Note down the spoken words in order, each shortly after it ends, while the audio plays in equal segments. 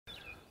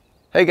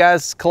Hey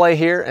guys, Clay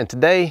here, and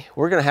today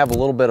we're gonna have a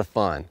little bit of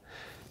fun.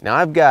 Now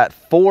I've got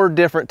 4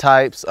 different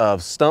types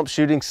of stump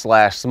shooting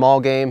slash small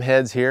game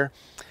heads here,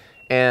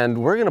 and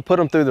we're gonna put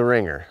them through the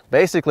ringer.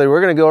 Basically, we're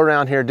gonna go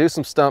around here, do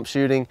some stump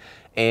shooting,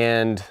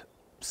 and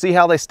see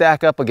how they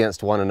stack up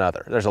against one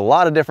another. There's a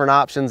lot of different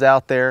options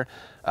out there.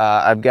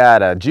 I've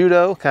got a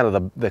judo, kind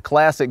of the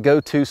classic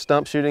go-to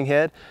stump shooting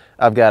head.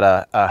 I've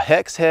got a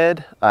hex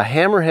head, a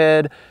hammer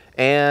head,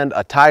 and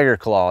a tiger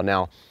claw.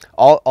 Now,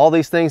 all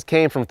these things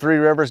came from Three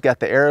Rivers, got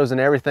the arrows and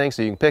everything,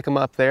 so you can pick them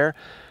up there.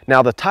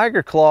 Now the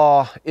tiger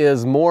claw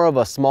is more of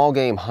a small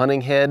game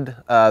hunting head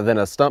than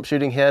a stump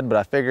shooting head, but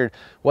I figured,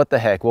 what the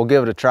heck, we'll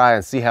give it a try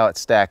and see how it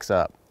stacks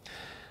up.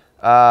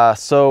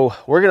 So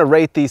we're gonna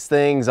rate these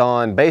things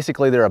on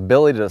basically their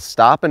ability to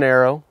stop an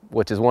arrow,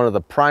 which is one of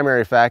the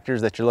primary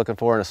factors that you're looking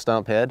for in a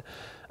stump head.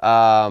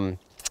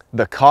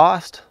 The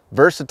cost,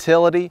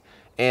 versatility,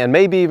 and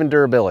maybe even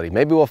durability.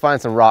 Maybe we'll find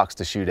some rocks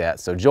to shoot at.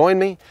 So join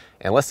me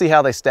and let's see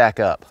how they stack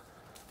up.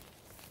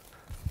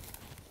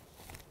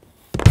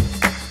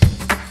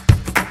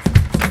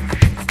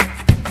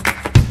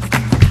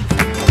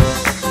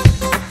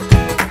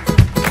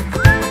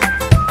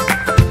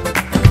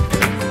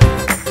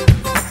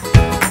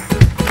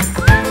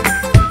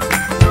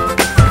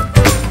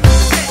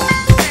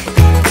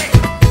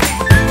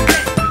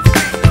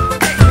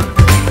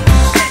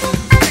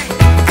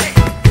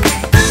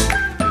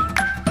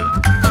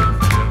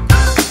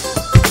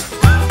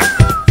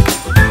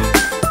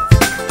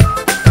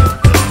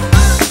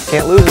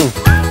 Can't lose them.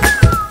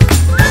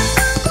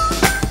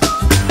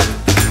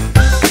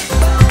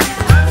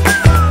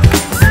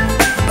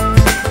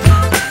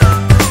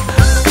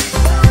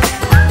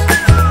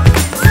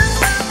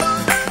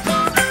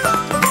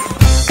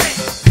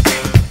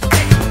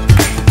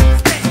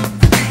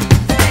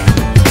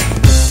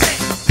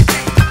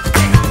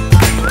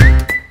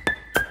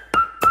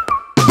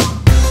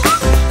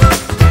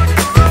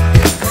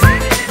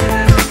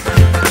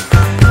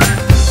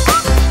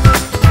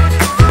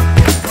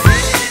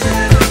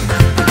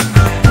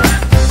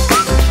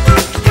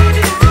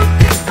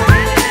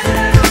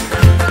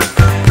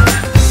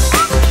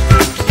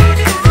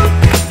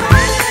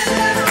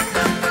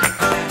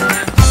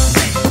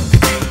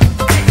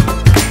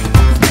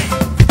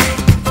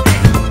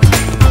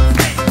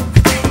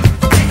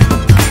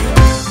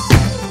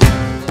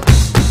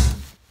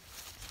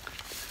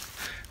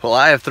 Well,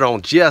 I have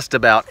thrown just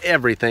about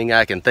everything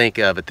I can think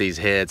of at these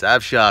heads.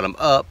 I've shot them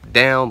up,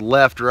 down,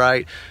 left,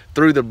 right,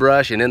 through the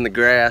brush and in the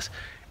grass,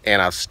 and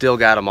I've still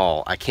got them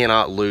all. I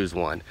cannot lose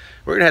one.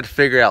 We're gonna have to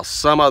figure out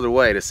some other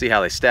way to see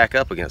how they stack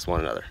up against one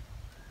another.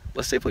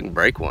 Let's see if we can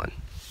break one.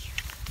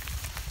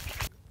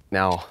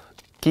 Now,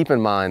 keep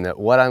in mind that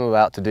what I'm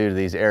about to do to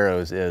these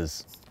arrows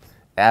is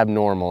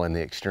abnormal in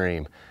the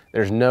extreme.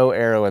 There's no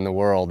arrow in the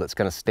world that's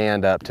gonna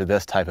stand up to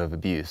this type of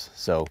abuse,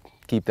 so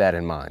keep that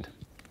in mind.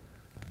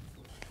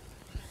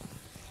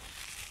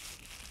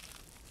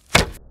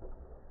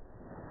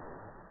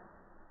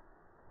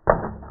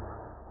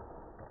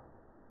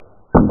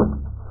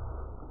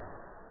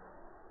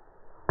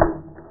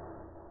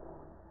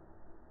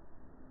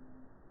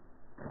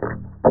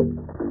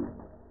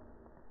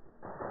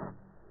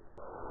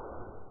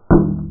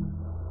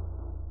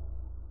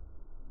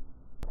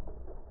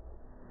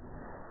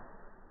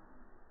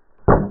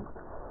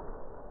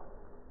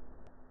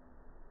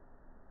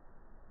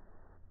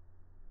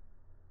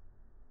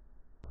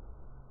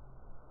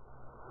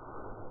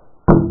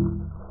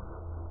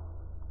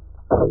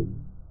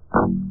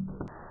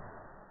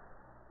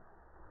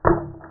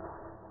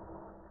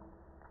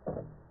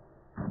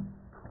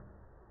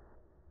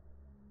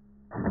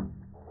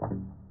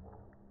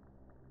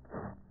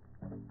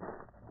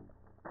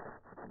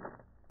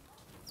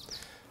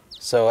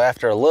 So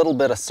after a little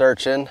bit of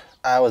searching,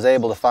 I was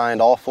able to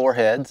find all 4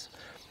 heads,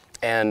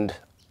 and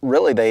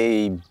really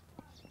they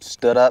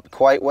stood up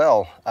quite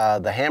well.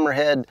 The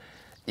hammerhead,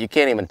 you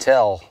can't even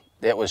tell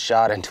it was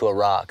shot into a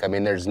rock. I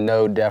mean, there's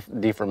no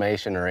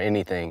deformation or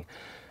anything.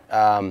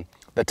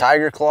 The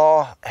tiger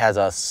claw has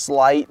a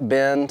slight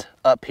bend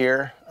up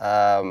here,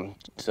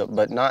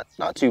 but not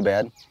too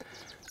bad.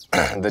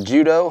 The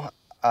judo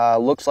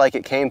looks like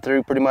it came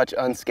through pretty much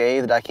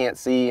unscathed. I can't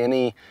see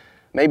any.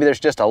 Maybe there's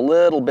just a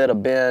little bit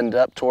of bend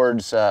up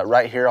towards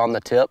right here on the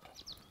tip.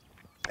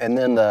 And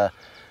then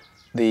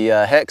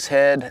the hex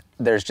head,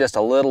 there's just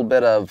a little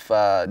bit of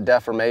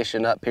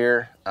deformation up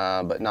here,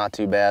 but not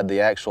too bad.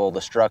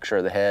 The structure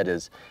of the head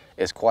is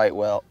quite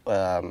well,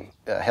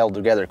 held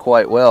together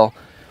quite well.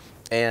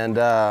 And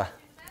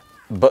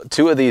but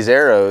 2 of these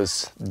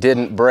arrows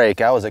didn't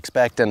break. I was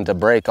expecting to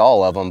break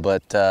all of them,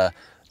 but the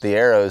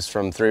arrows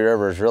from Three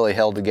Rivers really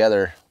held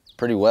together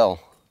pretty well.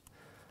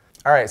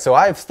 All right, so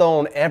I've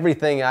thrown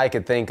everything I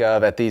could think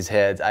of at these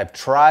heads. I've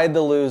tried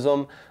to lose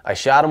them. I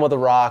shot them with a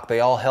rock. They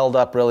all held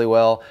up really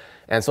well.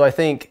 And so I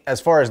think as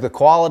far as the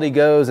quality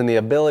goes and the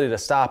ability to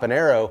stop an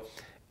arrow,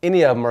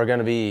 any of them are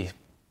gonna be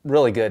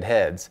really good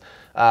heads.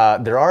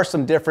 There are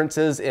some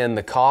differences in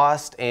the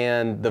cost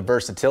and the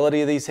versatility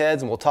of these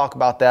heads, and we'll talk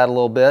about that a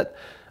little bit.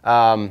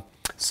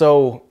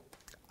 So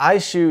I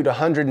shoot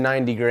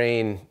 190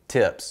 grain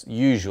tips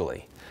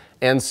usually.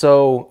 And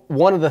so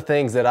one of the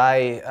things that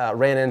I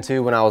ran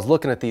into when I was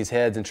looking at these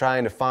heads and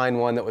trying to find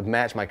one that would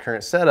match my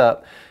current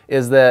setup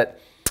is that,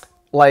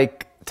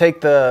 like,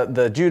 take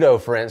the Judo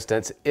for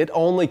instance, it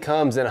only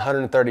comes in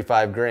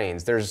 135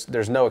 grains.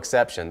 There's no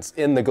exceptions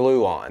in the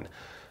glue-on.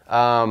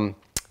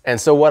 And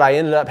so what I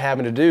ended up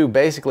having to do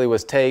basically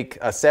was take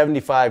a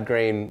 75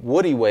 grain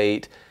woody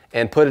weight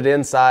and put it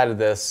inside of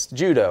this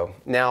Judo.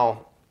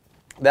 Now,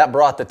 that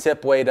brought the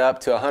tip weight up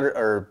to 100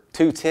 or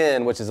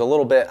 210, which is a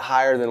little bit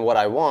higher than what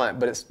I want,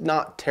 but it's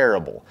not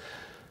terrible.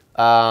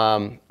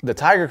 The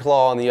Tiger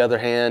Claw, on the other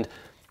hand,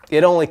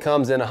 it only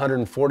comes in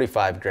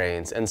 145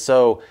 grains. And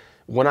so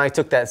when I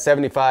took that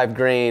 75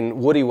 grain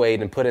woody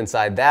weight and put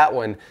inside that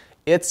one,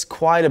 it's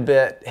quite a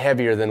bit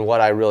heavier than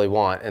what I really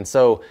want. And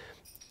so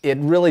it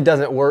really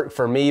doesn't work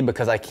for me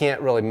because I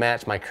can't really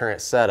match my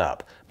current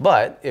setup.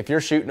 But if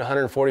you're shooting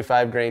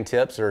 145 grain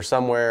tips or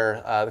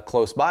somewhere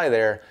close by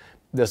there,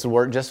 this will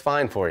work just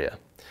fine for you.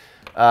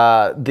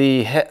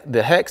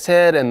 The hex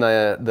head and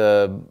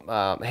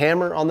the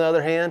hammer, on the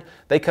other hand,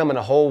 they come in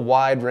a whole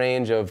wide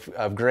range of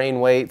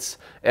grain weights,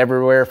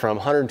 everywhere from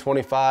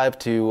 125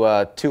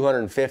 to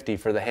 250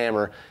 for the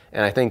hammer,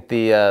 and I think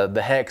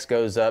the hex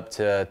goes up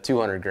to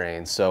 200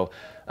 grains. So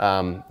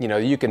you know,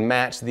 you can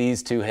match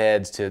these two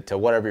heads to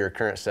whatever your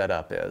current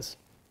setup is.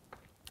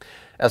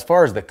 As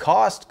far as the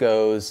cost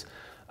goes,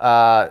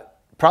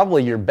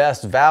 probably your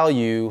best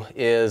value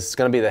is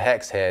going to be the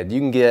hex head. You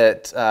can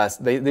get,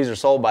 these are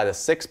sold by the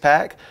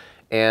 6-pack,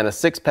 and a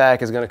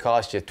 6-pack is going to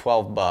cost you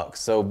 12 bucks.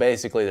 So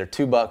basically they're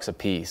 $2 a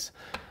piece.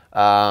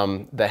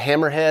 The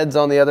hammerheads,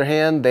 on the other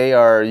hand,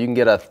 you can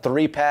get a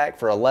 3-pack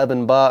for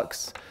 11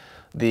 bucks.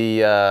 The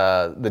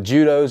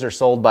Judos are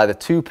sold by the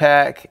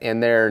 2-pack,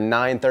 and they're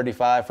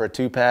 $9.35 for a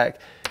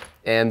 2-pack.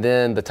 And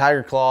then the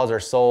Tiger Claws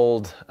are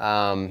sold,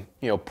 you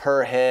know,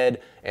 per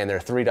head, and they're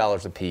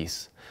 $3 a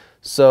piece.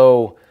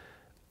 So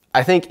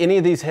I think any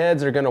of these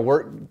heads are going to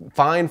work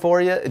fine for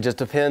you. It just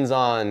depends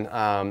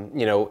on,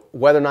 you know,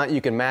 whether or not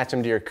you can match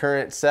them to your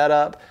current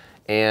setup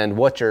and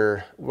what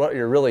you're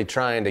really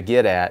trying to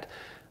get at.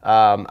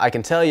 I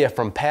can tell you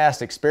from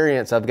past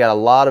experience, I've got a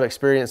lot of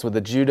experience with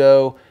the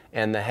Judo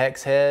and the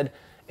hex head,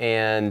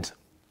 and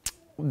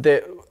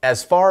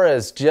as far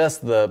as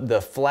just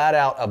the flat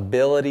out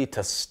ability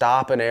to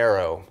stop an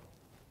arrow,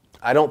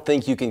 I don't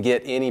think you can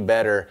get any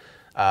better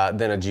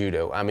than a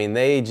Judo. I mean,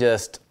 they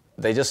just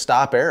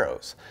stop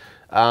arrows.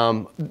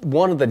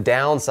 One of the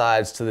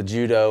downsides to the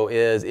Judo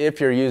is, if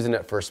you're using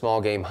it for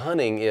small game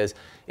hunting, is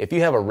if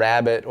you have a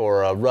rabbit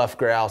or a rough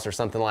grouse or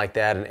something like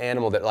that, an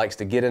animal that likes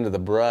to get into the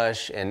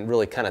brush and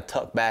really kind of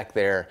tuck back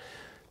there,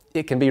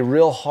 it can be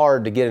real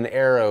hard to get an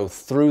arrow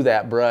through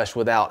that brush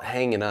without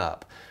hanging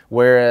up.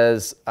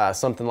 Whereas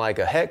something like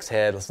a hex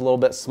head, it's a little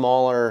bit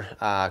smaller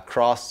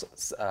cross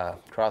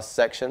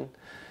section,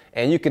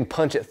 and you can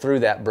punch it through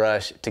that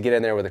brush to get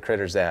in there where the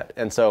critter's at.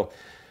 And so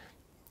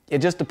it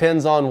just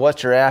depends on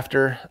what you're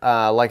after.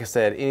 Like I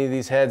said, any of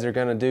these heads are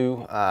going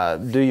to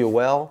do you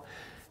well,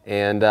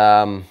 and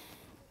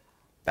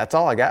that's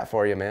all I got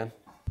for you, man.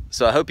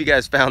 So I hope you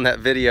guys found that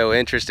video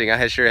interesting.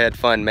 I sure had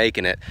fun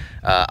making it.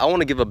 I want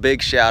to give a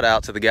big shout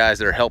out to the guys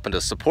that are helping to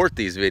support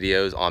these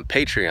videos on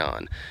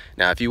Patreon.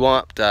 Now, if you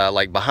want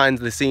like behind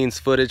the scenes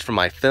footage from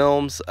my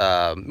films,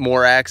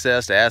 more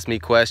access to ask me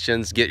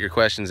questions, get your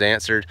questions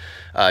answered,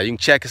 you can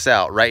check us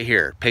out right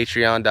here,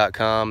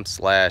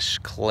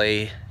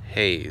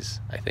 patreon.com/clayhayes,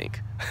 I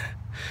think.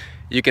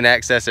 You can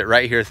access it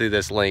right here through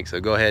this link, so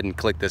go ahead and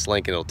click this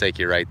link and it'll take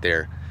you right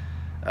there.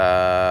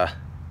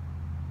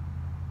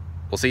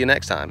 We'll see you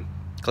next time.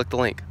 Click the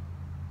link.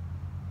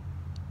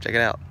 Check it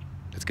out.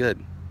 It's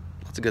good.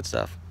 Lots of good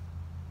stuff.